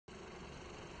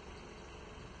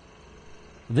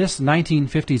This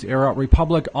 1950s-era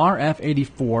Republic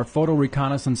RF-84 Photo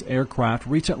Reconnaissance aircraft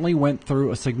recently went through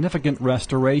a significant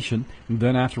restoration, and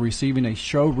then after receiving a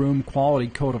showroom-quality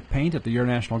coat of paint at the Air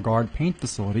National Guard paint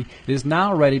facility, it is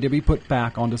now ready to be put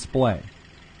back on display.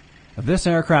 This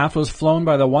aircraft was flown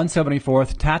by the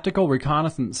 174th Tactical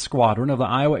Reconnaissance Squadron of the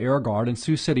Iowa Air Guard in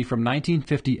Sioux City from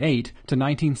 1958 to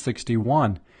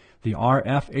 1961. The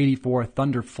RF-84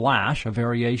 Thunderflash, a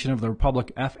variation of the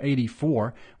Republic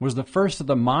F-84, was the first of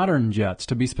the modern jets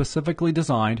to be specifically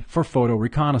designed for photo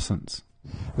reconnaissance.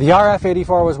 The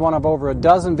RF-84 was one of over a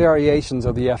dozen variations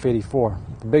of the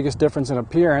F-84. The biggest difference in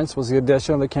appearance was the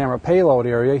addition of the camera payload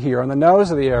area here on the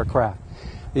nose of the aircraft.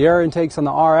 The air intakes on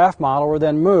the RF model were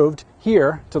then moved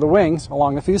here to the wings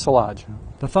along the fuselage.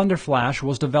 The Thunderflash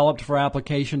was developed for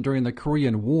application during the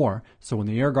Korean War, so when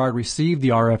the Air Guard received the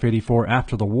RF-84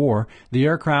 after the war, the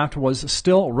aircraft was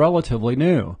still relatively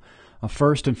new.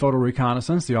 First in photo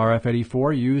reconnaissance, the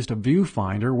RF-84 used a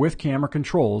viewfinder with camera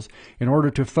controls in order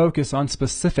to focus on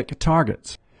specific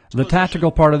targets. The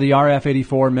tactical part of the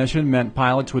RF-84 mission meant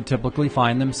pilots would typically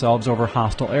find themselves over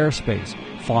hostile airspace,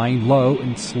 flying low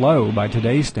and slow by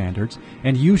today's standards,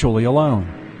 and usually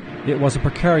alone. It was a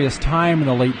precarious time in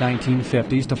the late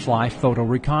 1950s to fly photo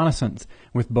reconnaissance.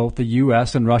 With both the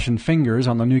U.S. and Russian fingers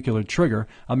on the nuclear trigger,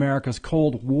 America's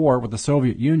Cold War with the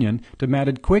Soviet Union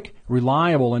demanded quick,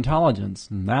 reliable intelligence,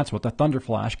 and that's what the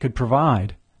Thunderflash could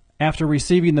provide. After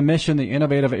receiving the mission, the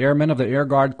innovative airmen of the Air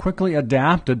Guard quickly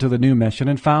adapted to the new mission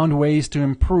and found ways to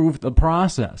improve the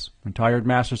process. Retired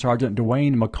Master Sgt.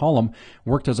 Duane McCallum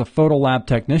worked as a photo lab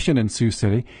technician in Sioux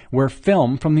City, where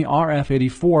film from the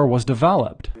RF-84 was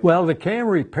developed. Well, the cam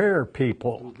repair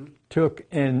people took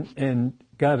and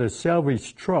got a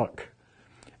salvage truck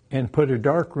and put a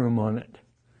darkroom on it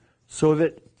so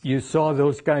that you saw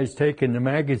those guys taking the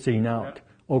magazine out.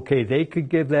 Okay, they could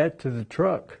give that to the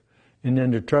truck. And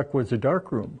then the truck was a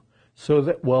darkroom, so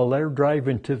that while they're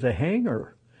driving to the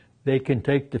hangar, they can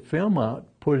take the film out,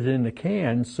 put it in the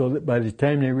can, so that by the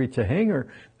time they reach the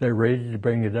hangar, they're ready to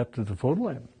bring it up to the photo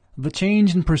lab. The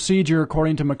change in procedure,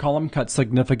 according to McCullum, cut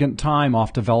significant time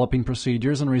off developing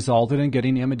procedures and resulted in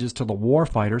getting images to the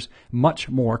warfighters much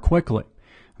more quickly.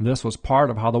 This was part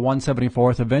of how the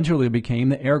 174th eventually became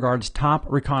the Air Guard's top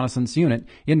reconnaissance unit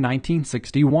in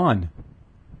 1961.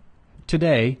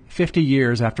 Today, 50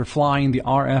 years after flying the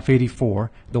RF-84,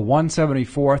 the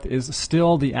 174th is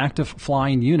still the active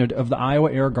flying unit of the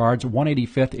Iowa Air Guard's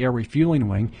 185th Air Refueling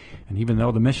Wing, and even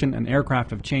though the mission and aircraft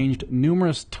have changed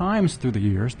numerous times through the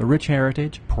years, the rich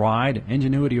heritage, pride, and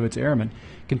ingenuity of its airmen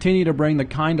continue to bring the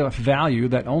kind of value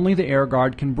that only the Air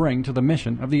Guard can bring to the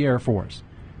mission of the Air Force.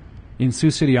 In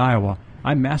Sioux City, Iowa,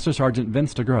 I'm Master Sgt.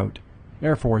 Vince De Groot,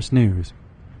 Air Force News.